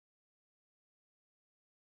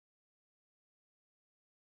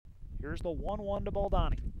Here's the 1-1 to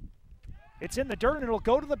Baldani. It's in the dirt and it'll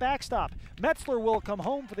go to the backstop. Metzler will come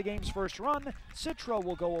home for the game's first run. Citro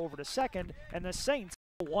will go over to second, and the Saints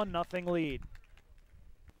have a 1-0 lead.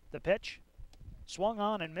 The pitch, swung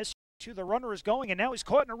on and missed. The runner is going, and now he's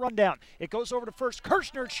caught in a rundown. It goes over to first.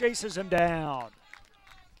 Kirshner chases him down.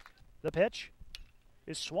 The pitch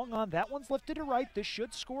is swung on. That one's lifted to right. This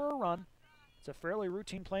should score a run. It's a fairly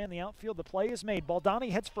routine play in the outfield. The play is made. Baldani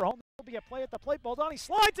heads for home. There will be a play at the plate. Baldani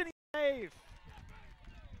slides and he's safe.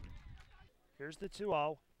 Here's the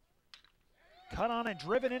 2-0. Cut on and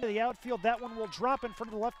driven into the outfield. That one will drop in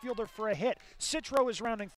front of the left fielder for a hit. Citro is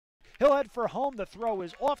rounding. He'll head for home. The throw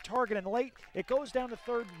is off target and late. It goes down to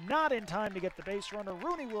third, not in time to get the base runner.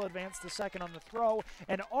 Rooney will advance to second on the throw.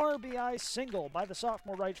 An RBI single by the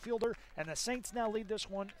sophomore right fielder, and the Saints now lead this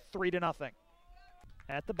one 3-0.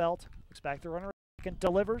 At the belt, looks back the runner, second,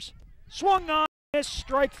 delivers, swung on, missed,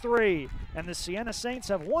 strike 3. And the Siena Saints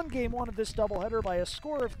have won game 1 of this doubleheader by a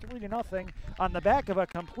score of 3-0 on the back of a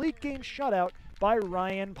complete game shutout by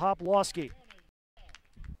Ryan Poplawski.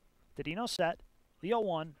 Didino set, the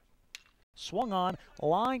 0-1. Swung on,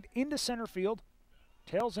 lined into center field,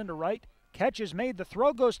 tails into right, catch is made, the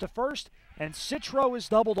throw goes to first, and Citro is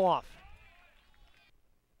doubled off.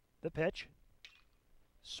 The pitch,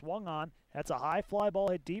 swung on, that's a high fly ball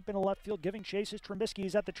hit deep into left field, giving chase is Trubisky.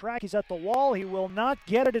 He's at the track, he's at the wall, he will not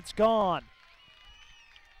get it, it's gone.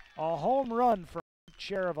 A home run from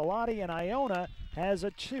Cheravalati, and Iona has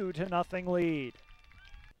a 2-0 lead.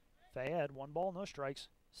 Fayed, 1 ball, no strikes.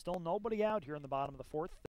 Still nobody out here in the bottom of the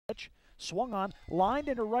 4th. The pitch, swung on, lined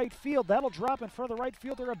into right field. That'll drop in front of the right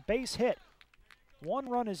fielder, a base hit. 1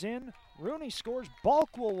 run is in. Rooney scores.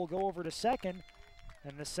 Balkwell will go over to second.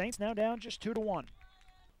 And the Saints now down just 2-1.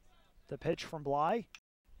 The pitch from Bly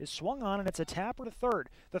is swung on, and it's a tapper to third.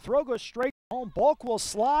 The throw goes straight home. Balkwell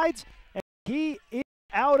slides, and he is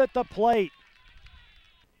out at the plate.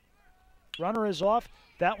 Runner is off.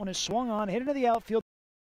 That one is swung on, hit into the outfield.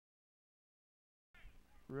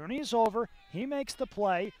 Rooney is over. He makes the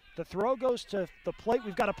play. The throw goes to the plate.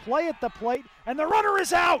 We've got a play at the plate, and the runner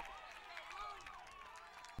is out.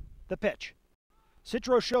 The pitch.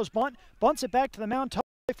 Citro shows bunt, bunts it back to the mound. Tough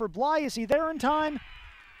play for Bly. Is he there in time?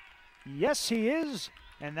 Yes, he is.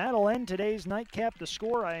 And that'll end today's nightcap. The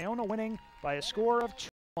score, Iona winning by a score of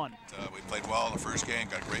 2-1. We played well in the first game.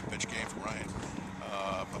 Got a great pitch game from Ryan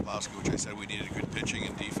Poplawski, which I said we needed good pitching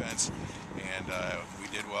and defense, and we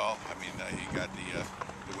did well. I mean, he got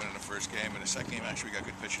the win in the first game. In the second game, actually, we got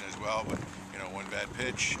good pitching as well. But you know, 1 bad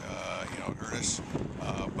pitch, you know, it hurt us.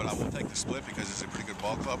 But I will take the split because it's a pretty good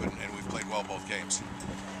ball club, and we've played well both games.